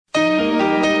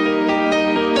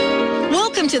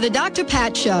to the Dr.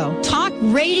 Pat Show. Talk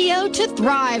radio to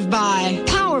thrive by.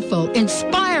 Powerful,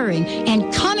 inspiring,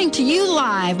 and coming to you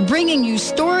live, bringing you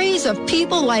stories of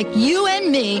people like you and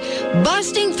me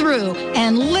busting through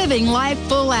and living life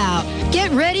full out. Get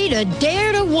ready to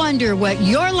dare to wonder what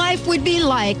your life would be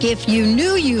like if you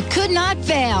knew you could not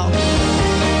fail.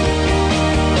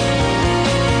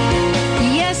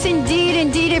 Yes,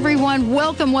 indeed, everyone.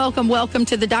 Welcome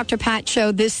to the Dr. Pat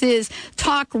Show. This is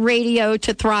Talk Radio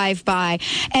to Thrive By.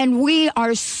 And we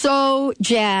are so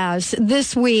jazzed.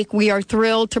 This week, we are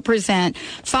thrilled to present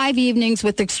 5 evenings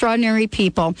with extraordinary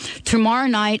people tomorrow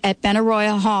night at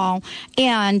Benaroya Hall.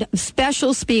 And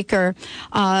special speaker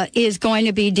is going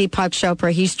to be Deepak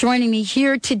Chopra. He's joining me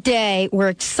here today. We're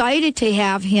excited to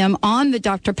have him on the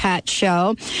Dr. Pat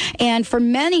Show. And for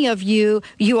many of you,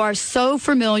 you are so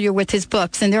familiar with his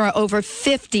books, and there are over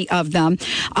 50 of them.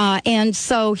 And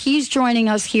so he's joining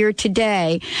us here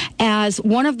today as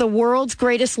one of the world's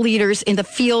greatest leaders in the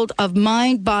field of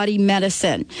mind-body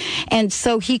medicine. And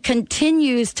so he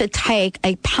continues to take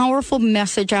a powerful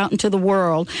message out into the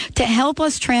world to help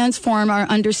us transform our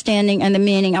understanding and the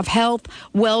meaning of health,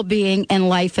 well-being, and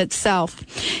life itself.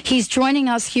 He's joining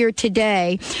us here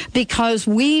today because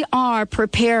we are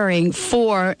preparing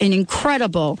for an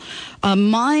incredible,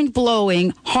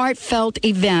 mind-blowing, heartfelt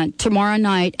event tomorrow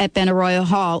night at Benaroya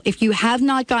Hall. If you have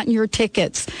not gotten your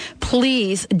tickets,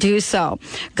 please do so.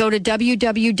 Go to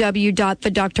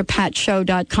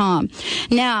www.thedrpatshow.com.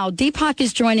 Now, Deepak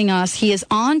is joining us. He is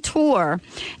on tour,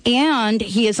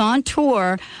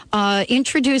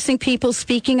 introducing people,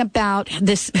 speaking about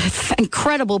this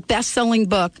incredible best-selling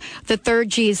book, The Third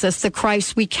Jesus, The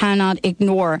Christ We Cannot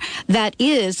Ignore. That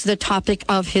is the topic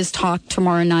of his talk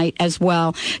tomorrow night as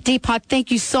well. Deepak,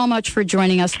 thank you so much for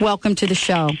joining us. Welcome to the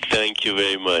show. Thank you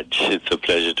very much. It's a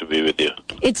pleasure to be with you.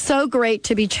 It's so great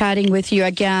to be chatting with you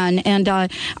again, and I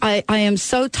am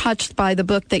so touched by the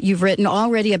book that you've written,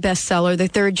 already a bestseller, The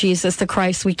Third Jesus, The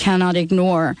Christ We Cannot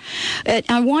Ignore.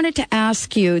 I wanted to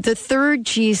ask you, the third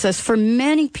Jesus, for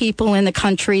many people in the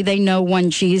country, they know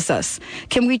one Jesus.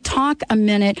 Can we talk a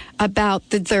minute about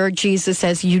the third Jesus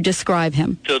as you describe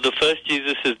him? So the first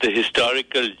Jesus is the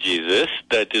historical Jesus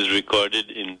that is recorded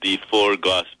in the four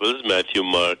Gospels, Matthew,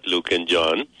 Mark, Luke, and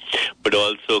John, but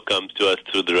also comes to us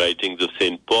through the writings of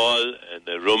St. Paul and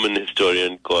a Roman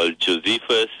historian called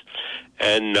Josephus,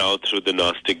 and now through the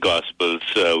Gnostic Gospels,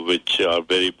 which are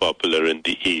very popular in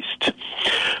the East.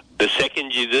 The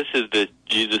second Jesus is the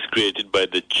Jesus created by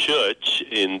the Church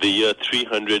in the year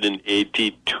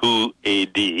 382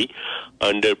 AD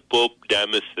under Pope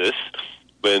Damasus.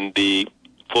 When the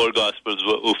four Gospels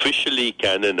were officially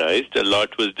canonized, a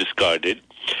lot was discarded,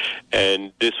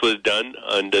 and this was done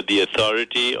under the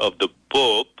authority of the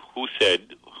Pope, who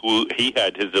he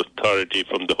had his authority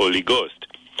from the Holy Ghost.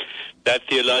 That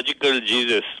theological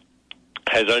Jesus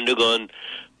has undergone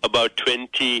about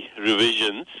 20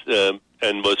 revisions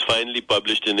and was finally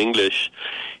published in English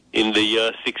in the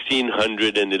year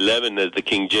 1611 as the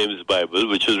King James Bible,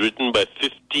 which was written by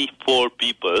 54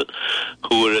 people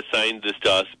who were assigned this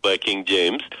task by King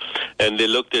James. And they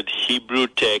looked at Hebrew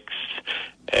texts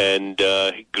and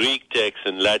Greek texts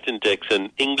and Latin texts and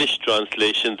English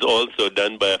translations also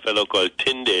done by a fellow called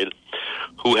Tyndale,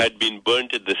 who had been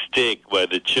burnt at the stake by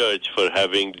the church for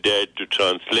having dared to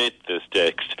translate this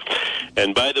text.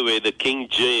 And by the way, the King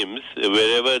James,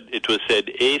 wherever it was said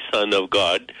a Son of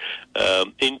God,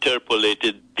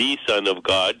 interpolated the Son of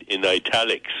God in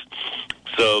italics.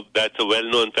 So that's a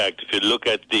well-known fact. If you look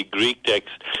at the Greek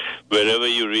text, wherever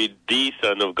you read the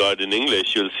Son of God in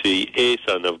English, you'll see a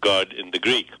Son of God in the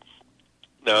Greek.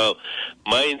 Now,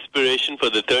 my inspiration for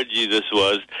the third Jesus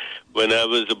was when I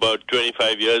was about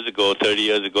 30 years ago,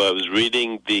 I was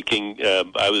reading the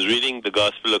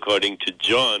Gospel according to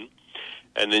John,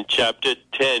 and in chapter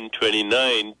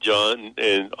 10:29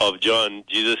 of John,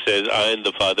 Jesus says, "I and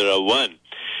the Father are one,"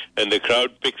 and the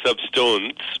crowd picks up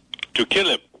stones to kill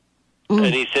him.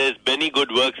 And he says, "Many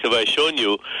good works have I shown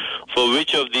you. For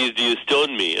which of these do you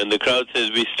stone me?" And the crowd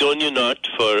says, "We stone you not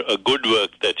for a good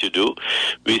work that you do.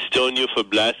 We stone you for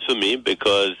blasphemy,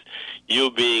 because you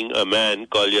being a man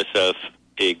call yourself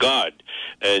a god."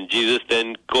 And Jesus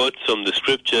then quotes from the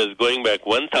scriptures going back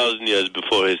 1,000 years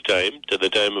before his time, to the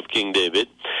time of King David.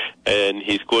 And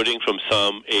he's quoting from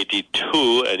Psalm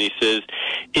 82, and he says,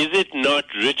 "Is it not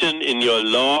written in your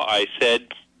law, I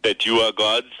said, that you are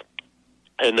gods?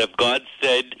 And if God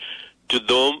said to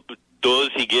those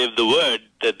he gave the word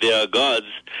that they are gods,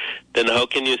 then how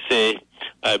can you say,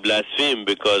 I blaspheme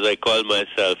because I call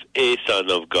myself a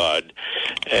son of God?"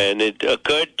 And it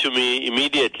occurred to me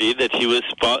immediately that he was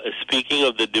speaking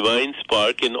of the divine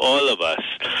spark in all of us,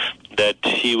 that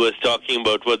he was talking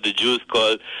about what the Jews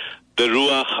call the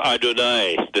Ruach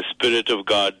Adonai, the Spirit of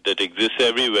God that exists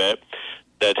everywhere,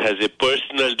 that has a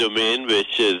personal domain,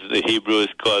 which is the Hebrew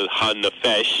is called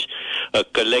Ha-Nefesh, a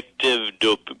collective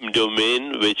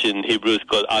domain, which in Hebrew is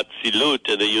called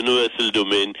Atzilut, and a universal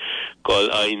domain called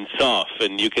Ein Sof.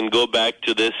 And you can go back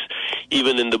to this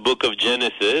even in the book of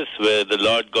Genesis, where the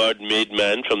Lord God made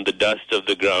man from the dust of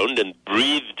the ground and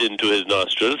breathed into his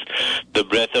nostrils the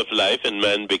breath of life, and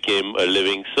man became a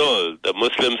living soul. The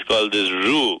Muslims call this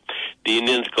Ruh. The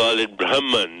Indians call it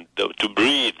Brahman, to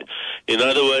breathe. In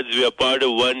other words, we are part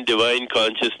of one divine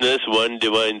consciousness, one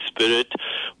divine spirit,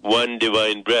 one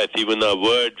divine breath. Even our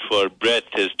word for breath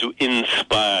is to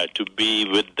inspire, to be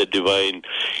with the divine.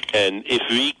 And if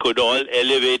we could all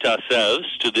elevate ourselves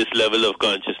to this level of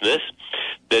consciousness,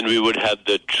 then we would have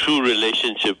the true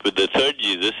relationship with the third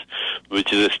Jesus,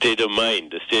 which is a state of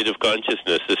mind, a state of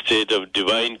consciousness, a state of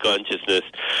divine consciousness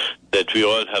that we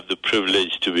all have the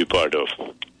privilege to be part of.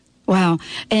 Wow.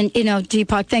 And,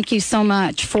 Deepak, thank you so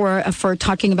much for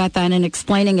talking about that and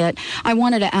explaining it. I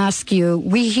wanted to ask you,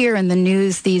 we hear in the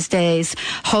news these days,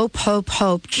 hope, hope,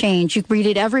 hope, change. You read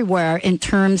it everywhere in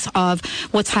terms of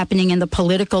what's happening in the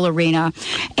political arena.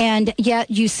 And yet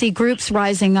you see groups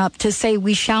rising up to say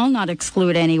we shall not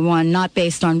exclude anyone, not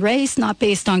based on race, not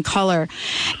based on color.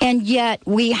 And yet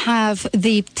we have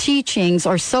the teachings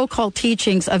or so-called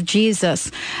teachings of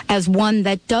Jesus as one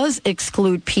that does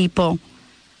exclude people.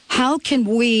 How can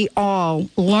we all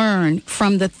learn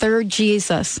from the third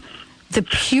Jesus the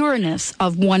pureness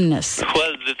of oneness?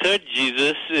 Well, the third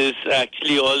Jesus is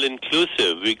actually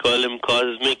all-inclusive. We call him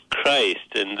cosmic Christ,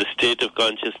 and the state of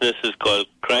consciousness is called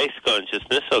Christ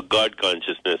consciousness or God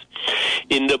consciousness.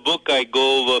 In the book, I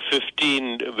go over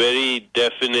 15 very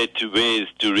definite ways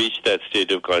to reach that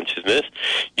state of consciousness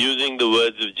using the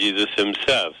words of Jesus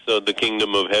himself. So the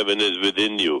kingdom of heaven is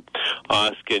within you.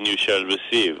 Ask and you shall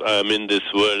receive. I am in this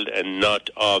world and not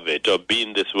of it, or be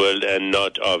in this world and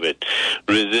not of it.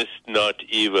 Resist not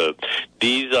evil.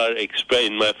 These are expressed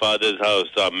in my Father's house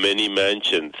are many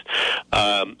mansions.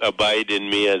 Abide in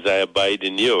me as I abide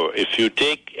in you. If you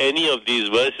take any of these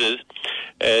verses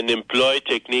and employ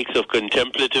techniques of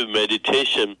contemplative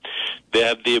meditation, they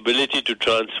have the ability to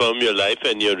transform your life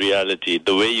and your reality.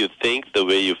 The way you think, the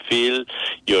way you feel,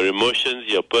 your emotions,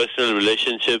 your personal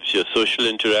relationships, your social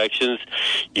interactions,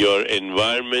 your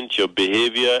environment, your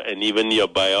behavior, and even your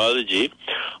biology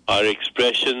are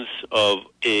expressions of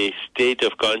a state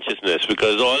of consciousness,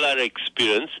 because all our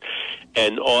experience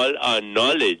and all our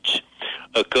knowledge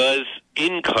occurs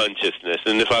in consciousness.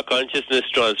 And if our consciousness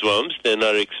transforms, then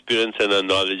our experience and our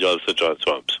knowledge also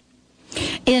transforms.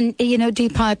 And,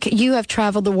 Deepak, you have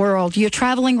traveled the world. You're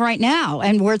traveling right now,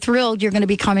 and we're thrilled you're going to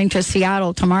be coming to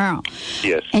Seattle tomorrow.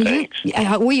 Yes, and thanks.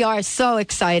 We are so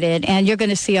excited, and you're going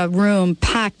to see a room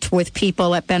packed with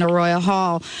people at Benaroya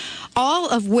Hall, all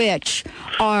of which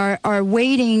are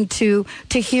waiting to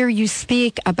hear you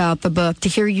speak about the book, to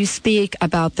hear you speak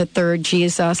about the third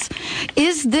Jesus.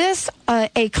 Is this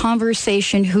a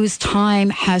conversation whose time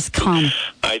has come?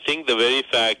 I think the very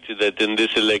fact that in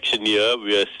this election year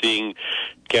we are seeing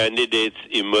candidates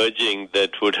emerging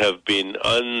that would have been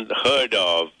unheard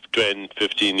of 10,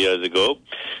 15 years ago,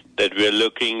 that we are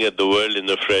looking at the world in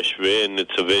a fresh way, and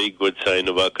it's a very good sign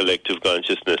of our collective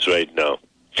consciousness right now.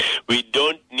 We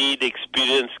don't need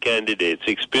experienced candidates.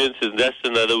 Experience is just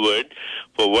another word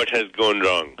for what has gone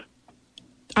wrong.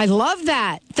 I love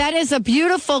that. That is a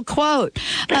beautiful quote.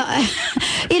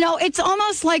 It's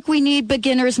almost like we need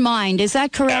beginner's mind. Is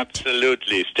that correct?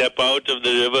 Absolutely. Step out of the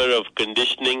river of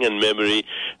conditioning and memory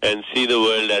and see the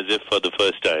world as if for the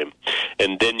first time.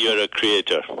 And then you're a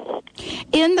creator.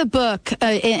 In the book,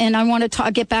 and I want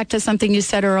to get back to something you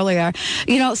said earlier,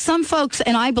 some folks,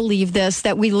 and I believe this,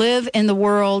 that we live in the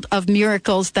world of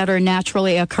miracles that are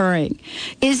naturally occurring.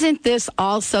 Isn't this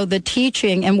also the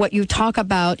teaching and what you talk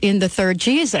about in the third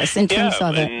Jesus in terms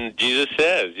of it? And Jesus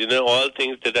says, all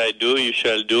things that I do, you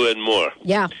shall do and more.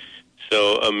 Yeah.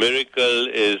 So a miracle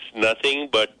is nothing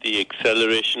but the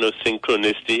acceleration of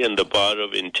synchronicity and the power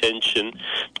of intention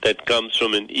that comes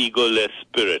from an egoless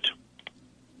spirit.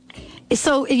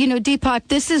 So, Deepak,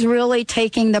 this is really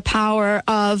taking the power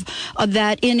of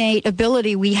that innate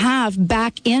ability we have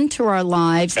back into our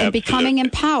lives and becoming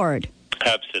empowered.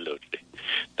 Absolutely.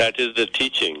 That is the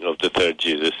teaching of the third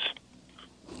Jesus.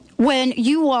 When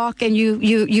you walk and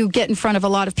you get in front of a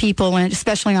lot of people, and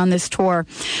especially on this tour,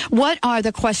 what are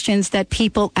the questions that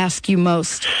people ask you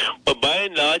most? Well, by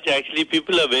and large, actually,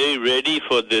 people are very ready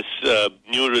for this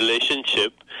new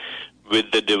relationship with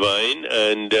the divine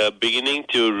and beginning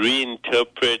to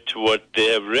reinterpret what they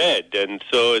have read. And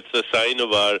so it's a sign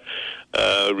of our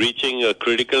reaching a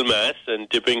critical mass and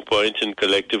tipping point in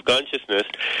collective consciousness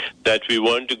that we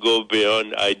want to go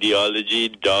beyond ideology,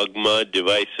 dogma,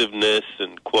 divisiveness,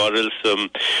 and quarrelsome,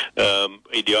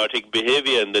 idiotic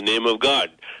behavior in the name of God.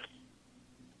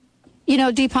 You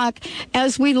know, Deepak,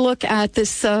 as we look at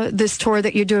this tour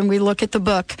that you're doing, we look at the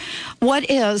book. What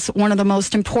is one of the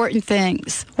most important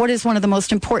things? What is one of the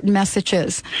most important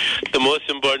messages? The most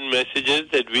important message is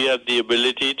that we have the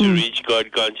ability to reach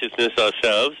God consciousness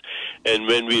ourselves. And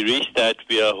when we reach that,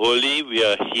 we are holy, we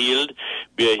are healed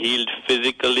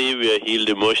physically, we are healed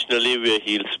emotionally, we are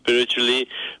healed spiritually.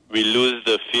 We lose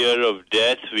the fear of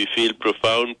death. We feel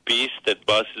profound peace that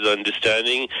passes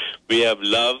understanding. We have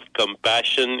love,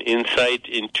 compassion, insight,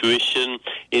 intuition,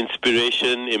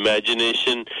 inspiration,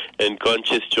 imagination, and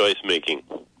conscious choice-making.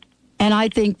 And I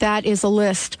think that is a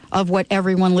list of what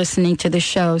everyone listening to the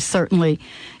show certainly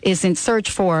is in search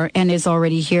for and is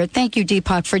already here. Thank you,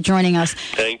 Deepak, for joining us.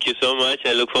 Thank you so much.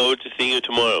 I look forward to seeing you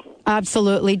tomorrow.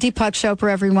 Absolutely. Deepak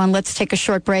Chopra, everyone. Let's take a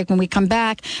short break. When we come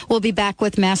back, we'll be back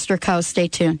with Master Co. Stay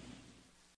tuned.